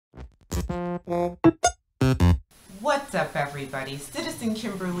What's up everybody, Citizen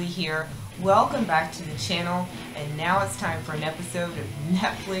Kimberly here. Welcome back to the channel, and now it's time for an episode of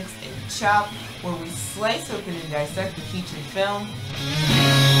Netflix and Chop, where we slice open and dissect the featured film.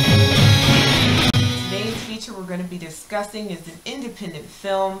 Today's feature we're going to be discussing is an independent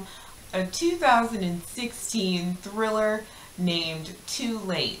film, a 2016 thriller named Too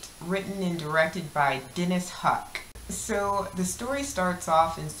Late, written and directed by Dennis Hauck. So the story starts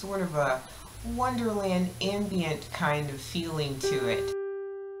off in sort of a Wonderland ambient kind of feeling to it,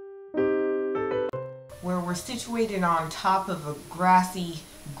 where we're situated on top of a grassy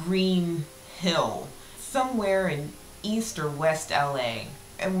green hill somewhere in East or West LA,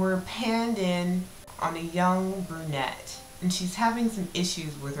 and we're panned in on a young brunette, and she's having some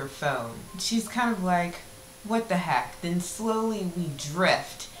issues with her phone. She's kind of like, what the heck? Then slowly we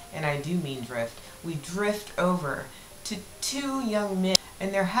drift, and I do mean drift, we drift over to two young men,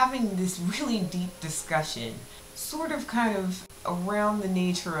 and they're having this really deep discussion, sort of kind of around the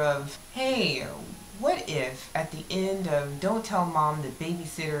nature of, hey, what if at the end of Don't Tell Mom the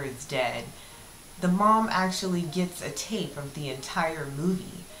Babysitter is Dead, the mom actually gets a tape of the entire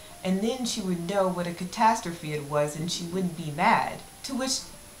movie, and then she would know what a catastrophe it was and she wouldn't be mad. To which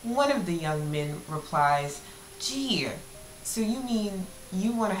one of the young men replies, gee, so you mean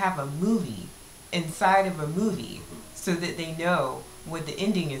you want to have a movie inside of a movie so that they know what the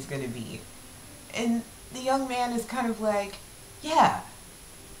ending is going to be? And the young man is kind of like, yeah.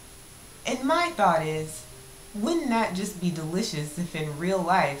 And my thought is, wouldn't that just be delicious if in real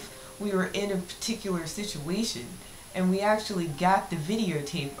life we were in a particular situation and we actually got the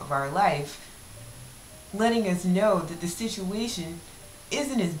videotape of our life letting us know that the situation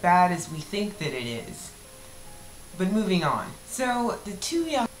isn't as bad as we think that it is. But moving on. So the two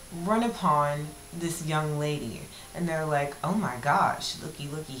young run upon this young lady, and they're like, oh my gosh,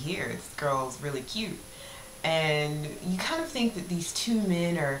 looky here, this girl's really cute. And you kind of think that these two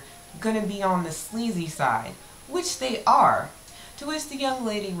men are gonna be on the sleazy side, which they are. To which the young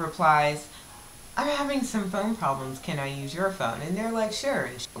lady replies, I'm having some phone problems, can I use your phone? And they're like, sure.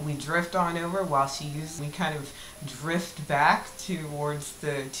 We drift on over while we kind of drift back towards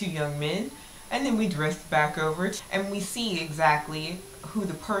the two young men, and then we drift back over and we see exactly who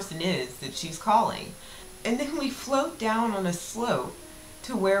the person is that she's calling. And then we float down on a slope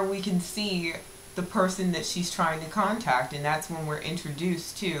to where we can see the person that she's trying to contact, and that's when we're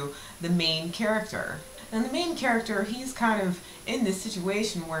introduced to the main character. And the main character, he's kind of in this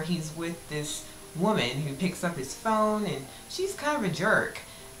situation where he's with this woman who picks up his phone, and she's kind of a jerk.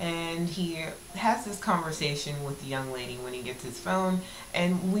 And he has this conversation with the young lady when he gets his phone,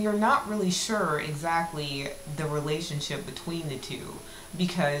 and we are not really sure exactly the relationship between the two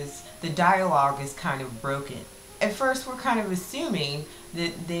because the dialogue is kind of broken. At first we're kind of assuming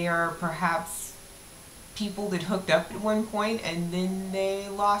that they are perhaps people that hooked up at one point and then they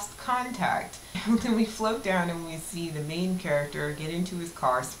lost contact. Then we float down and we see the main character get into his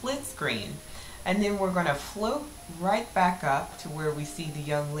car, split screen. And then we're going to float right back up to where we see the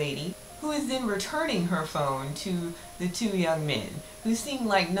young lady, who is then returning her phone to the two young men, who seem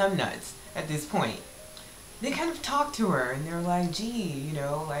like numbnuts at this point. They kind of talk to her, and they're like, gee, you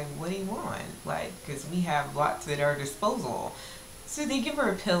know, like, what do you want? Like, because we have lots at our disposal. So they give her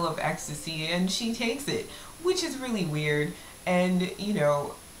a pill of ecstasy, and she takes it, which is really weird. And, you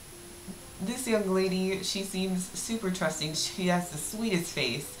know, this young lady, she seems super trusting. She has the sweetest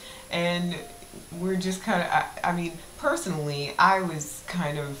face, and we're just kind of, I mean, personally, I was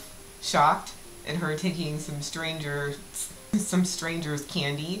kind of shocked at her taking some strangers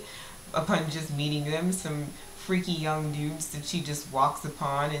candy upon just meeting them, some freaky young dudes that she just walks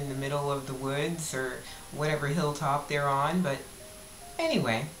upon in the middle of the woods or whatever hilltop they're on. But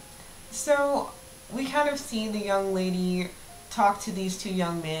anyway, so we kind of see the young lady talk to these two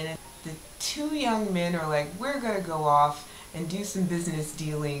young men, and the two young men are like, we're gonna go off and do some business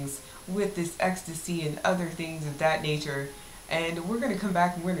dealings with this ecstasy and other things of that nature, and we're going to come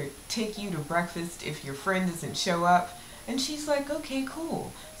back and we're going to take you to breakfast if your friend doesn't show up. And she's like, okay,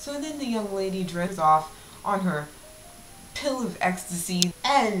 cool. So then the young lady drifts off on her pill of ecstasy,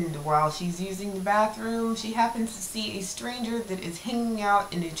 and while she's using the bathroom, she happens to see a stranger that is hanging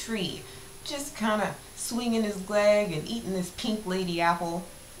out in a tree, just kind of swinging his leg and eating this pink lady apple.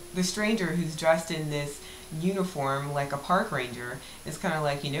 The stranger, who's dressed in this uniform like a park ranger, is kind of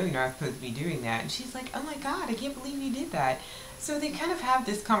like, you know, you're not supposed to be doing that. And she's like, oh my god, I can't believe you did that. So they kind of have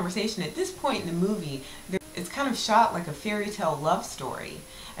this conversation. At this point in the movie, it's kind of shot like a fairy tale love story,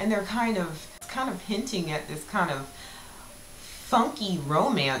 and they're kind of hinting at this kind of funky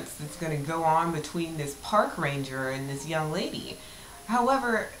romance that's going to go on between this park ranger and this young lady.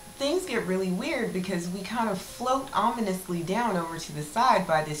 However, things get really weird because we kind of float ominously down over to the side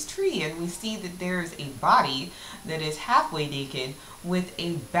by this tree, and we see that there's a body that is halfway naked with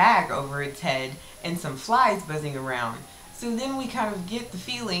a bag over its head and some flies buzzing around. So then we kind of get the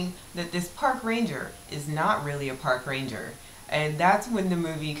feeling that this park ranger is not really a park ranger. And that's when the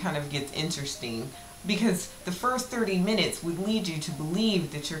movie kind of gets interesting, because the first 30 minutes would lead you to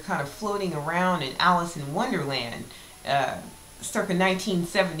believe that you're kind of floating around in Alice in Wonderland, circa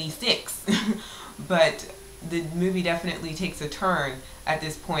 1976. But the movie definitely takes a turn at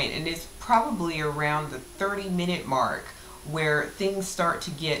this point, and it's probably around the 30-minute mark where things start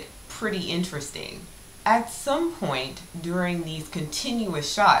to get pretty interesting. At some point during these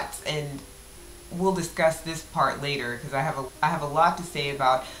continuous shots, and we'll discuss this part later because I have a lot to say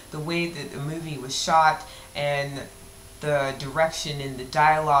about the way that the movie was shot and the direction and the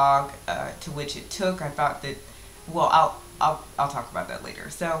dialogue to which it took. I thought that, well, I'll talk about that later.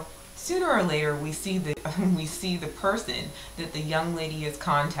 So sooner or later we see the person that the young lady has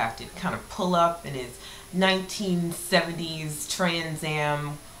contacted kind of pull up in his 1970s Trans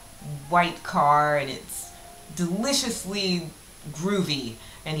Am white car, and it's deliciously groovy,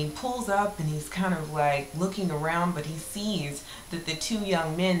 and he pulls up and he's kind of like looking around, but he sees that the two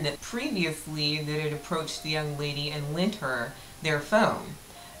young men that previously that had approached the young lady and lent her their phone,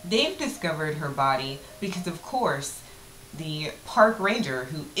 they've discovered her body because of course the park ranger,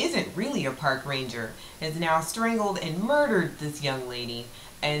 who isn't really a park ranger, has now strangled and murdered this young lady,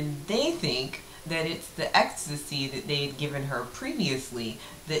 and they think that it's the ecstasy that they had given her previously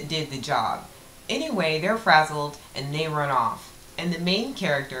that did the job. Anyway, they're frazzled and they run off. And the main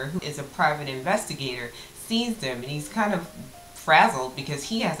character, who is a private investigator, sees them, and he's kind of frazzled because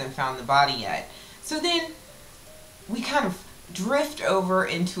he hasn't found the body yet. So then we kind of drift over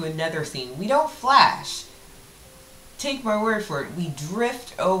into another scene. We don't flash. Take my word for it. We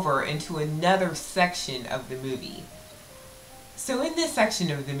drift over into another section of the movie. So in this section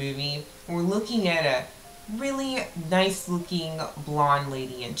of the movie, we're looking at a really nice looking blonde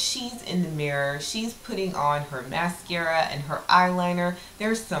lady, and she's in the mirror. She's putting on her mascara and her eyeliner.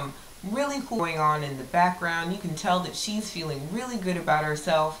 There's some really cool going on in the background. You can tell that she's feeling really good about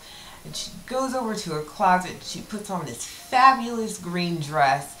herself, and she goes over to her closet. She puts on this fabulous green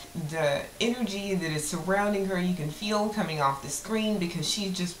dress. The energy that is surrounding her, you can feel coming off the screen because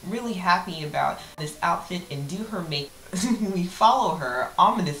she's just really happy about this outfit and do her makeup. We follow her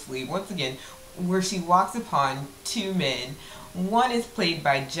ominously once again, where she walks upon two men. One is played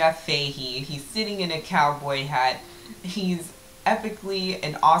by Jeff Fahey. He's sitting in a cowboy hat. He's epically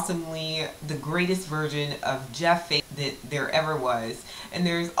and awesomely the greatest version of Jeff Fahey that there ever was. And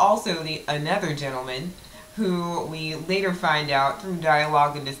there's also another gentleman who we later find out through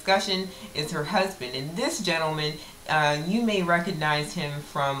dialogue and discussion is her husband. And this gentleman, you may recognize him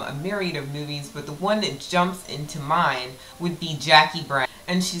from a myriad of movies, but the one that jumps into mind would be Jackie Brown.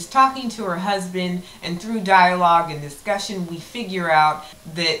 And she's talking to her husband, and through dialogue and discussion we figure out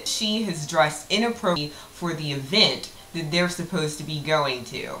that she has dressed inappropriately for the event that they're supposed to be going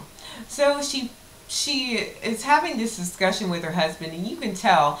to. So she is having this discussion with her husband, and you can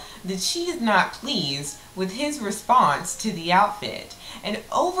tell that she is not pleased with his response to the outfit. And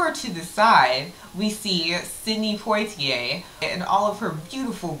over to the side, we see Sydney Poitier in all of her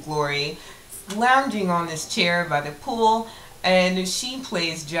beautiful glory, lounging on this chair by the pool, and she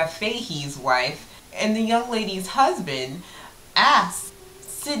plays Jeff Fahey's wife. And the young lady's husband asks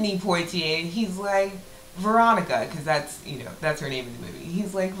Sydney Poitier, he's like, Veronica, because that's her name in the movie.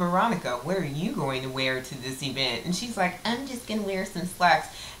 He's like, Veronica, what are you going to wear to this event? And she's like, I'm just going to wear some slacks.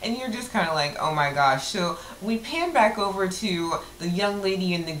 And you're just kind of like, oh my gosh. So we pan back over to the young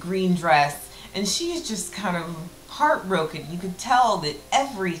lady in the green dress, and she's just kind of heartbroken. You could tell that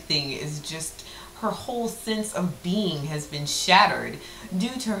everything is just, her whole sense of being has been shattered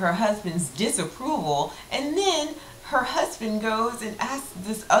due to her husband's disapproval. And then her husband goes and asks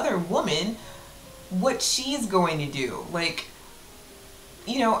this other woman what she's going to do. Like,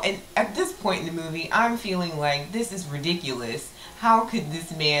 and at this point in the movie, I'm feeling like this is ridiculous. How could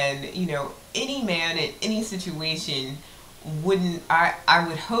this man, any man in any situation wouldn't, I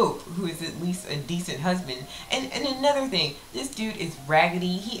would hope, who is at least a decent husband. And another thing, this dude is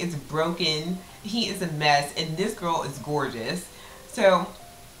raggedy, he is broken, he is a mess, and this girl is gorgeous. So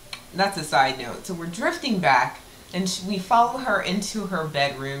that's a side note. So we're drifting back, and we follow her into her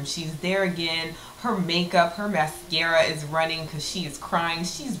bedroom. She's there again. Her makeup, her mascara is running because she is crying.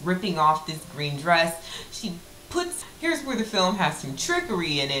 She's ripping off this green dress. She Here's where the film has some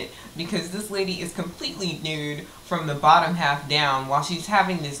trickery in it, because this lady is completely nude from the bottom half down while she's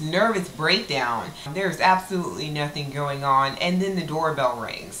having this nervous breakdown. There's absolutely nothing going on, and then the doorbell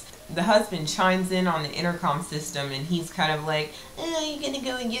rings. The husband chimes in on the intercom system, and he's kind of like, are you gonna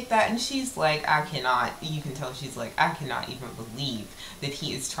go and get that? And she's like, I cannot. You can tell she's like, I cannot even believe that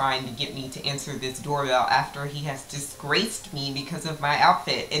he is trying to get me to answer this doorbell after he has disgraced me because of my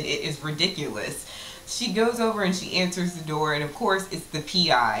outfit, and it is ridiculous. She goes over and she answers the door, and of course it's the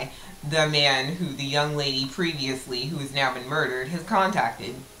PI, the man who the young lady previously, who has now been murdered, has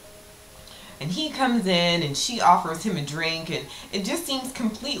contacted. And he comes in and she offers him a drink, and it just seems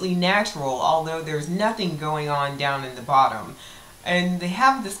completely natural, although there's nothing going on down in the bottom. And they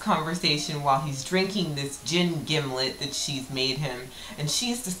have this conversation while he's drinking this gin gimlet that she's made him, and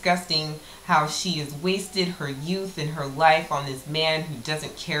she's discussing how she has wasted her youth and her life on this man who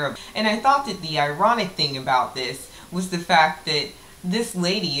doesn't care. And I thought that the ironic thing about this was the fact that this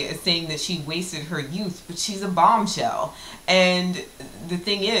lady is saying that she wasted her youth, but she's a bombshell. And the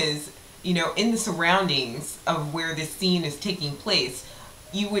thing is, you know, in the surroundings of where this scene is taking place,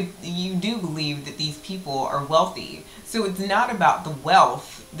 you do believe that these people are wealthy. So it's not about the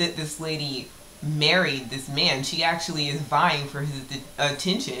wealth that this lady married this man. She actually is vying for his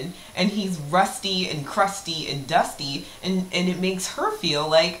attention, and he's rusty and crusty and dusty, and it makes her feel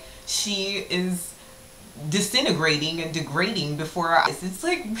like she is disintegrating and degrading before our eyes. It's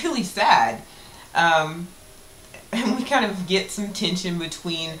like really sad. And we kind of get some tension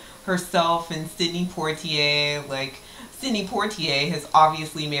between herself and Sydney Poitier. Like, Sydney Poitier has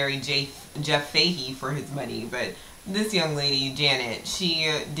obviously married Jeff Fahey for his money, but this young lady, Janet,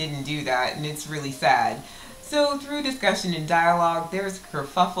 she didn't do that, and it's really sad. So through discussion and dialogue, there's a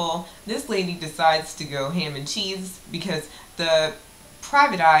kerfuffle. This lady decides to go ham and cheese because the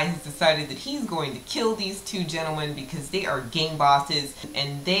private eye has decided that he's going to kill these two gentlemen because they are gang bosses,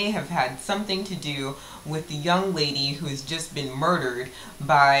 and they have had something to do with the young lady who has just been murdered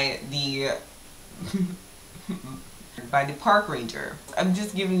by the park ranger. I'm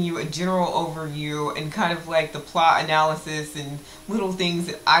just giving you a general overview and kind of like the plot analysis and little things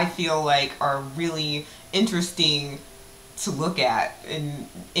that I feel like are really interesting to look at and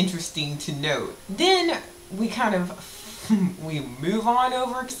interesting to note. Then we kind of we move on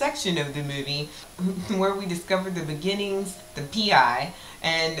over a section of the movie where we discover the beginnings, the PI,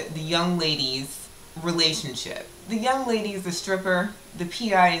 and the young lady's relationship. The young lady is a stripper, the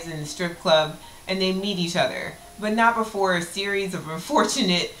PI is in the strip club, and they meet each other, but not before a series of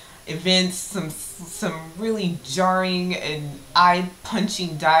unfortunate events, some really jarring and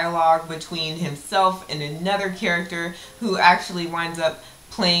eye-punching dialogue between himself and another character who actually winds up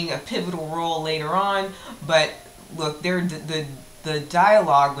playing a pivotal role later on. But look, the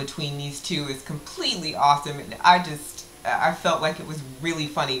dialogue between these two is completely awesome, and I felt like it was really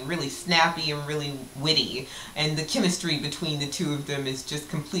funny, really snappy, and really witty, and the chemistry between the two of them is just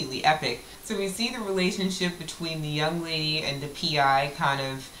completely epic. So we see the relationship between the young lady and the PI kind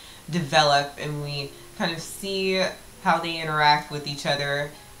of develop, and we kind of see how they interact with each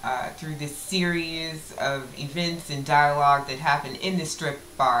other through this series of events and dialogue that happen in the strip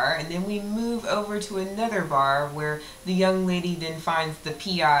bar. And then we move over to another bar where the young lady then finds the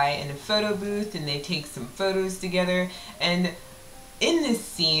PI in a photo booth, and they take some photos together. And in this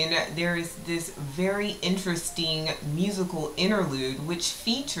scene there is this very interesting musical interlude which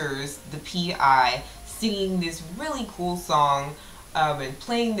features the PI singing this really cool song and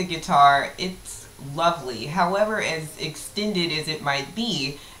playing the guitar. It's lovely. However, as extended as it might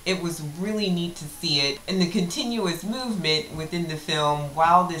be, it was really neat to see it, and the continuous movement within the film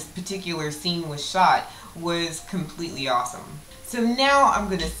while this particular scene was shot was completely awesome. So now I'm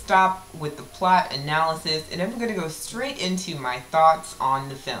going to stop with the plot analysis, and I'm going to go straight into my thoughts on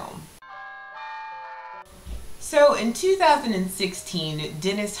the film. So in 2016,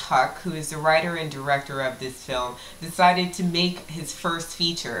 Dennis Hauck, who is the writer and director of this film, decided to make his first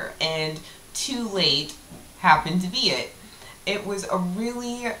feature, and Too Late happened to be it. It was a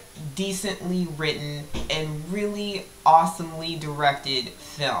really decently written and really awesomely directed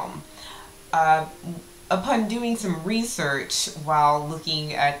film. Upon doing some research while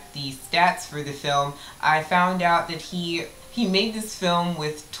looking at the stats for the film, I found out that he made this film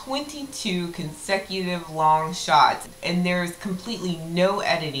with 22 consecutive long shots, and there's completely no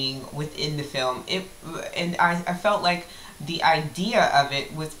editing within the film. And I felt like the idea of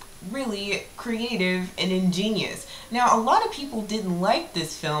it was really creative and ingenious. Now, a lot of people didn't like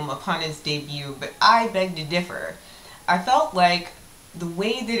this film upon its debut, but I beg to differ. I felt like the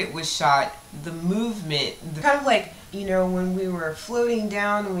way that it was shot, the movement, kind of like, you know, when we were floating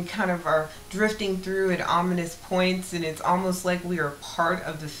down and we kind of are drifting through at ominous points, and it's almost like we are part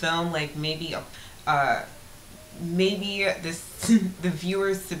of the film, like maybe this the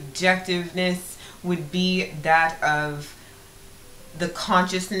viewer's subjectiveness would be that of the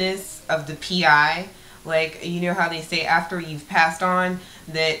consciousness of the PI. Like, you know how they say after you've passed on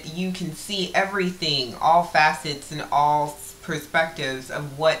that you can see everything, all facets and all perspectives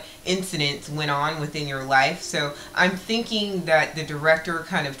of what incidents went on within your life. So I'm thinking that the director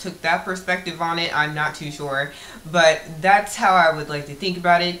kind of took that perspective on it. I'm not too sure, but that's how I would like to think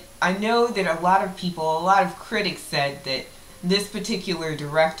about it. I know that a lot of people, a lot of critics said that this particular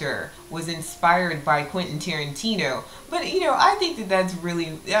director was inspired by Quentin Tarantino, but you know, I think that that's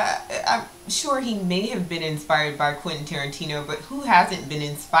really, I'm sure he may have been inspired by Quentin Tarantino, but who hasn't been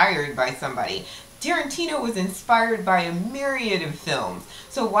inspired by somebody? Tarantino was inspired by a myriad of films,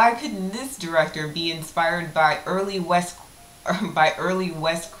 so why couldn't this director be inspired by early Wes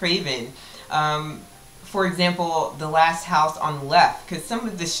Craven? For example, The Last House on the Left, because some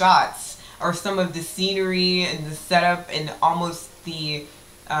of the shots or some of the scenery and the setup and almost the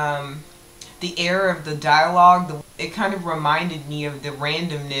air of the dialogue, it kind of reminded me of the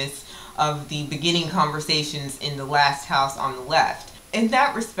randomness of the beginning conversations in The Last House on the Left. In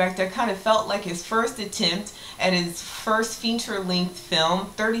that respect, I kind of felt like his first attempt at his first feature-length film,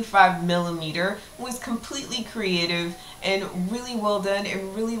 35mm, was completely creative and really well done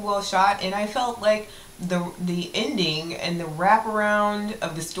and really well shot, and I felt like the ending and the wraparound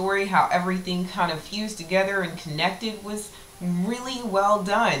of the story, how everything kind of fused together and connected, was really well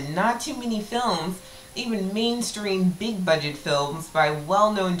done. Not too many films, even mainstream big budget films by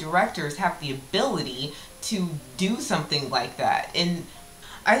well-known directors, have the ability to do something like that. And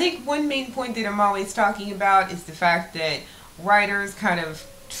I think one main point that I'm always talking about is the fact that writers kind of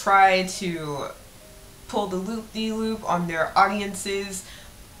try to pull the loop-de-loop on their audience's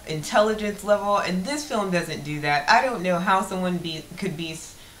intelligence level, and this film doesn't do that. I don't know how someone could be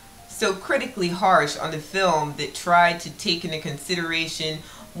so critically harsh on the film that tried to take into consideration,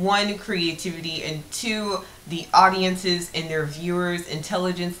 one, creativity, and two, the audiences and their viewers'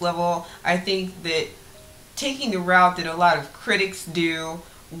 intelligence level. I think that taking the route that a lot of critics do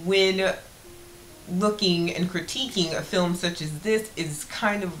when looking and critiquing a film such as this is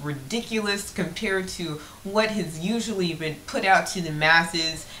kind of ridiculous compared to what has usually been put out to the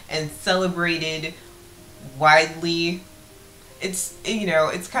masses and celebrated widely. It's, you know,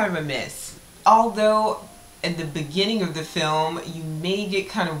 it's kind of a miss. Although at the beginning of the film you may get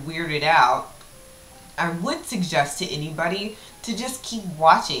kind of weirded out, I would suggest to anybody to just keep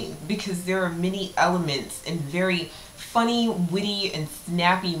watching, because there are many elements and very funny, witty, and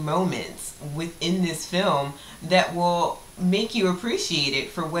snappy moments within this film that will make you appreciate it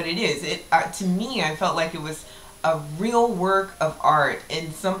for what it is. To me, I felt like it was a real work of art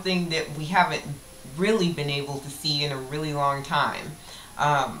and something that we haven't really been able to see in a really long time.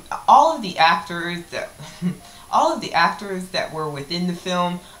 All of the actors that were within the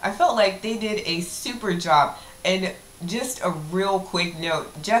film, I felt like they did a super job. And just a real quick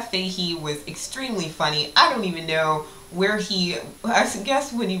note, Jeff Fahey was extremely funny. I don't even know where I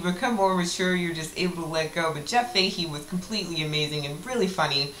guess when you become more mature you're just able to let go, but Jeff Fahey was completely amazing and really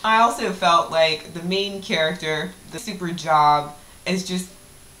funny. I also felt like the main character, the super job, is just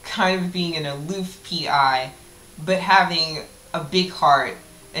kind of being an aloof PI, but having a big heart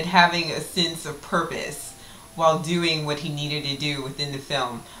and having a sense of purpose while doing what he needed to do within the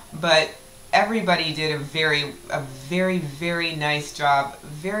film. But everybody did a very, very nice job,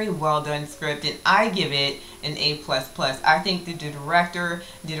 very well done script, and I give it an A++. I think that the director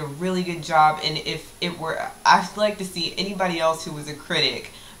did a really good job, and if it were, I'd like to see anybody else who was a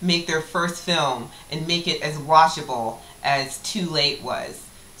critic make their first film and make it as watchable as Too Late was.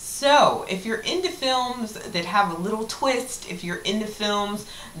 So, if you're into films that have a little twist, if you're into films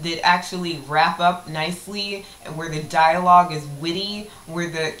that actually wrap up nicely, and where the dialogue is witty, where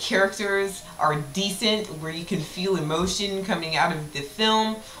the characters are decent, where you can feel emotion coming out of the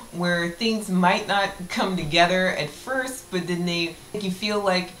film, where things might not come together at first, but then they make you feel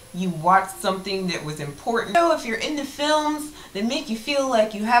like you watched something that was important. So if you're into films that make you feel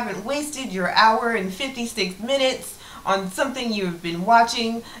like you haven't wasted your hour and 56 minutes on something you've been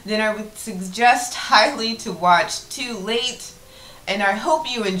watching, then I would suggest highly to watch Too Late. And I hope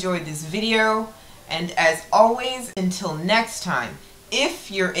you enjoyed this video, and as always, until next time, if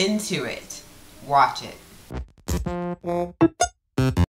you're into it, watch it.